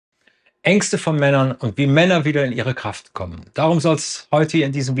Ängste von Männern und wie Männer wieder in ihre Kraft kommen. Darum soll es heute hier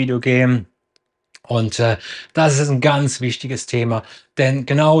in diesem Video gehen. Und das ist ein ganz wichtiges Thema, denn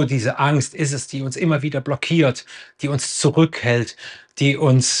genau diese Angst ist es, die uns immer wieder blockiert, die uns zurückhält, die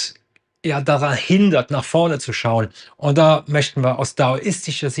uns ja daran hindert, nach vorne zu schauen. Und da möchten wir aus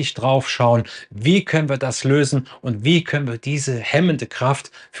daoistischer Sicht drauf schauen, wie können wir das lösen und wie können wir diese hemmende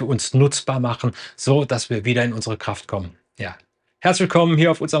Kraft für uns nutzbar machen, so dass wir wieder in unsere Kraft kommen. Ja. Herzlich willkommen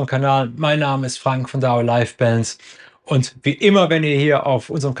hier auf unserem Kanal. Mein Name ist Frank von Dao Life Balance. Und wie immer, wenn ihr hier auf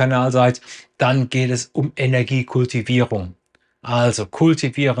unserem Kanal seid, dann geht es um Energiekultivierung. Also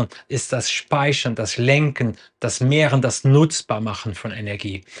kultivieren ist das Speichern, das Lenken, das Mehren, das Nutzbarmachen von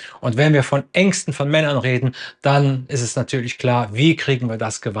Energie. Und wenn wir von Ängsten von Männern reden, dann ist es natürlich klar, wie kriegen wir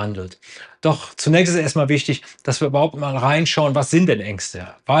das gewandelt. Doch zunächst ist erstmal wichtig, dass wir überhaupt mal reinschauen, was sind denn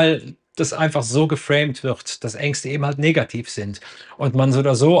Ängste? Weil das einfach so geframed wird, dass Ängste eben halt negativ sind und man so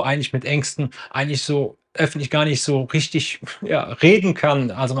oder so eigentlich mit Ängsten eigentlich so öffentlich gar nicht so richtig reden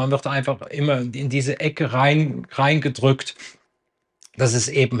kann. Also man wird einfach immer in diese Ecke reingedrückt, dass es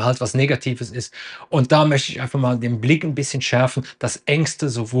eben halt was Negatives ist. Und da möchte ich einfach mal den Blick ein bisschen schärfen, dass Ängste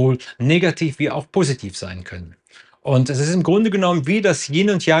sowohl negativ wie auch positiv sein können. Und es ist im Grunde genommen wie das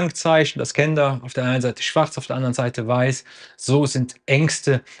Yin- und Yang-Zeichen, das kennt ihr, auf der einen Seite schwarz, auf der anderen Seite weiß. So sind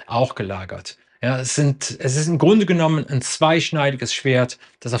Ängste auch gelagert. Ja, es ist im Grunde genommen ein zweischneidiges Schwert,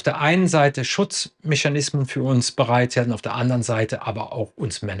 das auf der einen Seite Schutzmechanismen für uns bereithält und auf der anderen Seite aber auch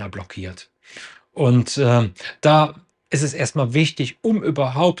uns Männer blockiert. Und da ist es erstmal wichtig, um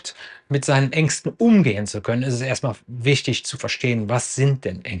überhaupt mit seinen Ängsten umgehen zu können, ist es erstmal wichtig zu verstehen, was sind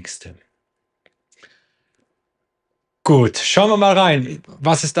denn Ängste? Gut, schauen wir mal rein,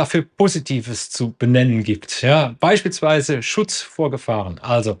 was es da für Positives zu benennen gibt. Ja, beispielsweise Schutz vor Gefahren.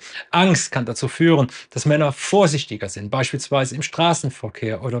 Also Angst kann dazu führen, dass Männer vorsichtiger sind, beispielsweise im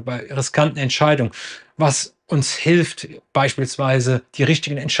Straßenverkehr oder bei riskanten Entscheidungen, was uns hilft, beispielsweise die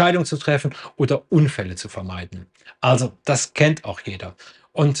richtigen Entscheidungen zu treffen oder Unfälle zu vermeiden. Also das kennt auch jeder.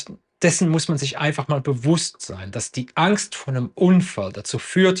 Und dessen muss man sich einfach mal bewusst sein, dass die Angst vor einem Unfall dazu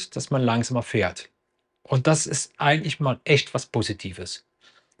führt, dass man langsamer fährt. Und das ist eigentlich mal echt was Positives.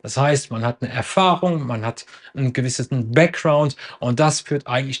 Das heißt, man hat eine Erfahrung, man hat einen gewissen Background und das führt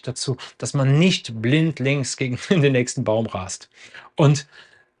eigentlich dazu, dass man nicht blindlings gegen den nächsten Baum rast. Und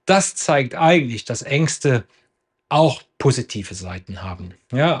das zeigt eigentlich, dass Ängste auch positive Seiten haben.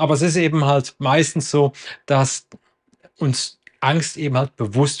 Ja, aber es ist eben halt meistens so, dass uns Angst eben halt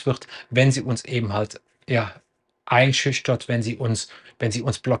bewusst wird, wenn sie uns eben halt, ja, einschüchtert, wenn sie uns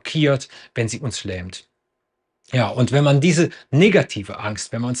blockiert, wenn sie uns lähmt. Ja, und wenn man diese negative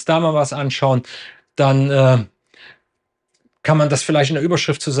Angst, wenn wir uns da mal was anschauen, dann kann man das vielleicht in der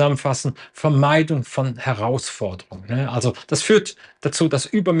Überschrift zusammenfassen: Vermeidung von Herausforderungen. Ne? Also das führt dazu, dass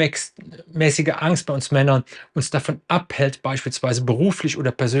übermäßige Angst bei uns Männern uns davon abhält, beispielsweise beruflich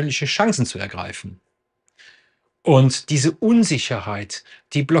oder persönliche Chancen zu ergreifen. Und diese Unsicherheit,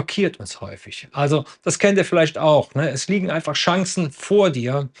 die blockiert uns häufig. Also, das kennt ihr vielleicht auch, ne? Es liegen einfach Chancen vor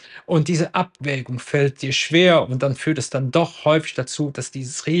dir und diese Abwägung fällt dir schwer und dann führt es dann doch häufig dazu, dass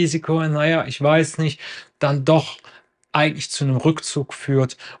dieses Risiko, naja, ich weiß nicht, dann doch eigentlich zu einem Rückzug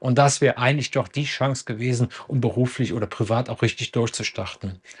führt und das wäre eigentlich doch die Chance gewesen, um beruflich oder privat auch richtig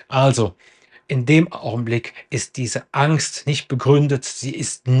durchzustarten. Also, in dem Augenblick ist diese Angst nicht begründet, sie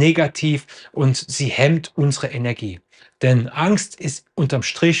ist negativ und sie hemmt unsere Energie. Denn Angst ist unterm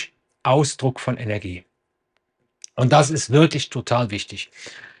Strich Ausdruck von Energie. Und das ist wirklich total wichtig.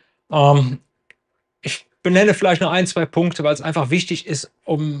 Ähm, Ich benenne vielleicht noch ein, zwei Punkte, weil es einfach wichtig ist,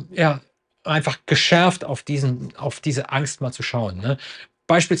 um einfach geschärft auf diese Angst mal zu schauen. Ne?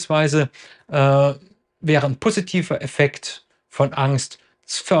 Beispielsweise äh, wäre ein positiver Effekt von Angst,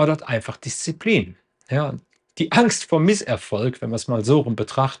 es fördert einfach Disziplin. Ja? Die Angst vor Misserfolg, wenn man es mal so rum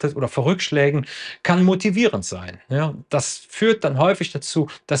betrachtet, oder vor Rückschlägen, kann motivierend sein. Ja? Das führt dann häufig dazu,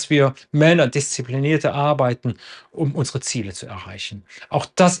 dass wir Männer disziplinierter arbeiten, um unsere Ziele zu erreichen. Auch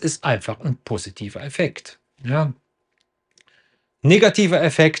das ist einfach ein positiver Effekt. Ja. Negativer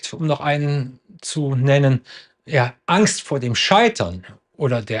Effekt, um noch einen zu nennen, ja, Angst vor dem Scheitern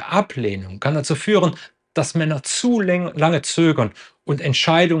oder der Ablehnung kann dazu führen, dass Männer zu lange zögern und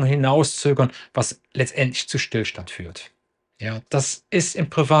Entscheidungen hinauszögern, was letztendlich zu Stillstand führt. Ja, das ist im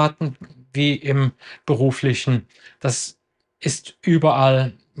Privaten wie im Beruflichen, das ist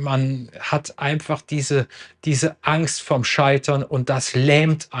überall man hat einfach diese Angst vorm Scheitern und das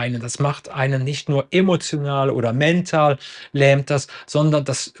lähmt einen. Das macht einen nicht nur emotional oder mental lähmt das, sondern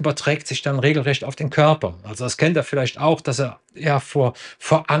das überträgt sich dann regelrecht auf den Körper. Also das kennt ihr vielleicht auch, dass ihr ja vor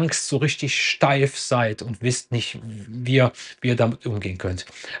Angst so richtig steif seid und wisst nicht, wie ihr damit umgehen könnt.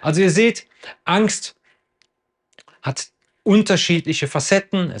 Also ihr seht, Angst hat unterschiedliche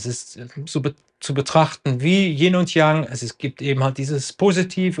Facetten. Es ist so zu betrachten wie Yin und Yang. Es gibt eben halt dieses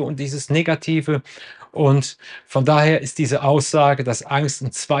Positive und dieses Negative. Und von daher ist diese Aussage, dass Angst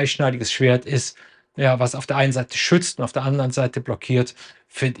ein zweischneidiges Schwert ist, ja, was auf der einen Seite schützt und auf der anderen Seite blockiert,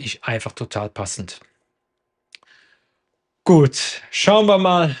 finde ich einfach total passend. Gut, schauen wir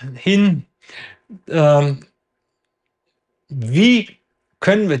mal hin. Ähm, Wie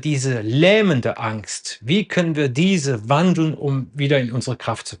können wir diese lähmende Angst, wie können wir diese wandeln, um wieder in unsere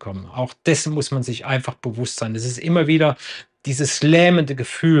Kraft zu kommen? Auch dessen muss man sich einfach bewusst sein. Es ist immer wieder dieses lähmende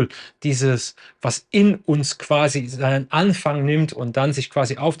Gefühl, dieses, was in uns quasi seinen Anfang nimmt und dann sich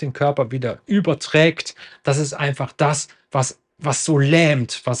quasi auf den Körper wieder überträgt. Das ist einfach das, was so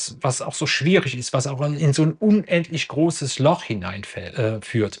lähmt, was auch so schwierig ist, was auch in so ein unendlich großes Loch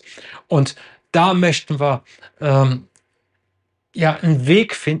hineinführt. Und da möchten wir ja, einen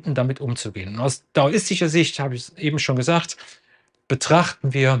Weg finden, damit umzugehen. Und aus daoistischer Sicht, habe ich es eben schon gesagt,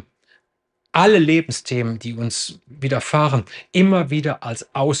 betrachten wir alle Lebensthemen, die uns widerfahren, immer wieder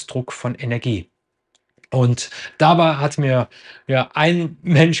als Ausdruck von Energie. Und dabei hat mir ja ein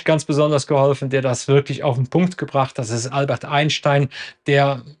Mensch ganz besonders geholfen, der das wirklich auf den Punkt gebracht hat. Das ist Albert Einstein,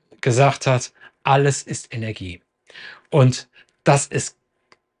 der gesagt hat, alles ist Energie. Und das ist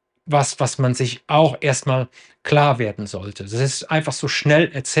was man sich auch erstmal klar werden sollte. Das ist einfach so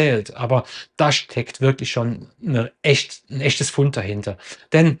schnell erzählt, aber da steckt wirklich schon ein echtes Fund dahinter.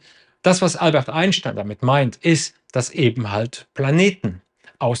 Denn das, was Albert Einstein damit meint, ist, dass eben halt Planeten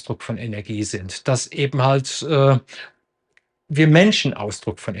Ausdruck von Energie sind, dass eben halt wir Menschen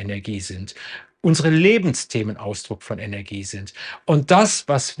Ausdruck von Energie sind, unsere Lebensthemen Ausdruck von Energie sind. Und das,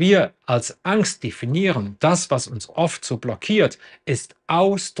 was wir als Angst definieren, das, was uns oft so blockiert, ist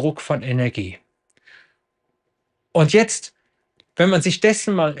Ausdruck von Energie. Und jetzt, wenn man sich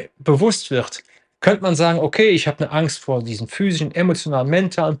dessen mal bewusst wird, könnte man sagen, okay, ich habe eine Angst vor diesen physischen, emotionalen,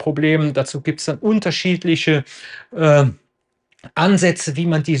 mentalen Problemen. Dazu gibt es dann unterschiedliche äh, Ansätze, wie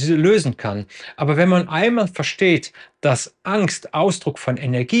man diese lösen kann. Aber wenn man einmal versteht, dass Angst Ausdruck von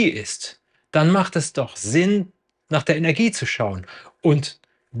Energie ist, dann macht es doch Sinn, nach der Energie zu schauen und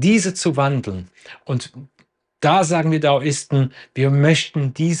diese zu wandeln. Und da sagen wir Daoisten, wir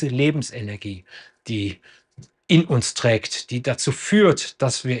möchten diese Lebensenergie, die in uns trägt, die dazu führt,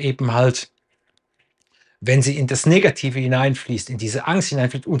 dass wir eben halt, wenn sie in das Negative hineinfließt, in diese Angst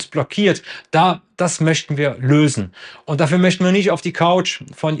hineinfließt, uns blockiert, das möchten wir lösen. Und dafür möchten wir nicht auf die Couch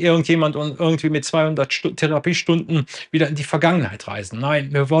von irgendjemand und irgendwie mit 200 Therapiestunden wieder in die Vergangenheit reisen.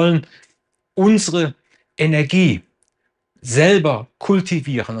 Nein, wir wollen unsere Energie selber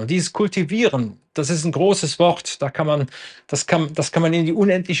kultivieren. Und dieses Kultivieren, das ist ein großes Wort. Das kann man in die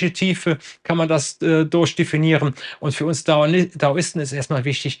unendliche Tiefe, kann man das durchdefinieren. Und für uns Daoisten ist erstmal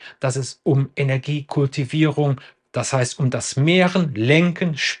wichtig, dass es um Energiekultivierung, das heißt um das Mehren,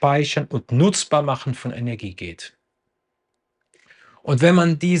 Lenken, Speichern und Nutzbarmachen von Energie geht. Und wenn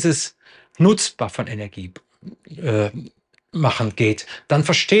man dieses Nutzbar von Energie äh, machen geht, dann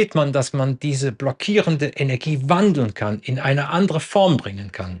versteht man, dass man diese blockierende Energie wandeln kann, in eine andere Form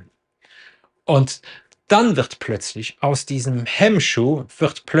bringen kann. Und dann wird plötzlich aus diesem Hemmschuh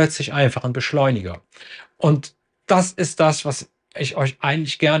wird plötzlich einfach ein Beschleuniger. Und das ist das, was ich euch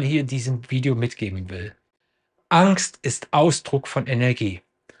eigentlich gerne hier in diesem Video mitgeben will. Angst ist Ausdruck von Energie.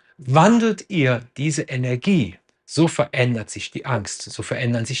 Wandelt ihr diese Energie, so verändert sich die Angst, so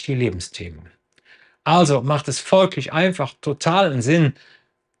verändern sich die Lebensthemen. Also macht es folglich einfach totalen Sinn,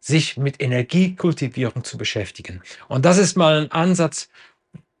 sich mit Energiekultivierung zu beschäftigen. Und das ist mal ein Ansatz,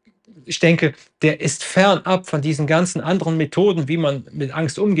 ich denke, der ist fernab von diesen ganzen anderen Methoden, wie man mit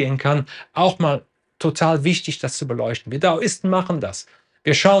Angst umgehen kann, auch mal total wichtig, das zu beleuchten. Wir Daoisten machen das.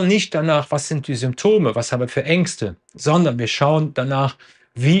 Wir schauen nicht danach, was sind die Symptome, was haben wir für Ängste, sondern wir schauen danach,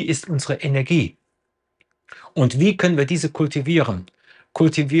 wie ist unsere Energie und wie können wir diese kultivieren.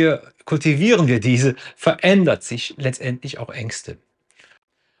 Kultivieren wir diese, verändert sich letztendlich auch Ängste.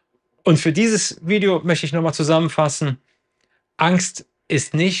 Und für dieses Video möchte ich nochmal zusammenfassen, Angst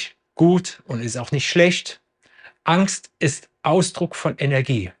ist nicht gut und ist auch nicht schlecht. Angst ist Ausdruck von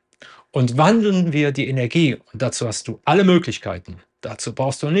Energie. Und wandeln wir die Energie, und dazu hast du alle Möglichkeiten, dazu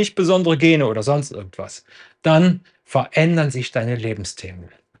brauchst du nicht besondere Gene oder sonst irgendwas, dann verändern sich deine Lebensthemen.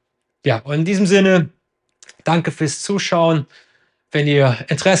 Ja, und in diesem Sinne, danke fürs Zuschauen. Wenn ihr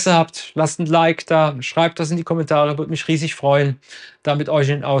Interesse habt, lasst ein Like da, schreibt das in die Kommentare, würde mich riesig freuen, da mit euch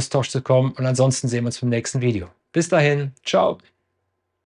in den Austausch zu kommen. Und ansonsten sehen wir uns beim nächsten Video. Bis dahin, ciao.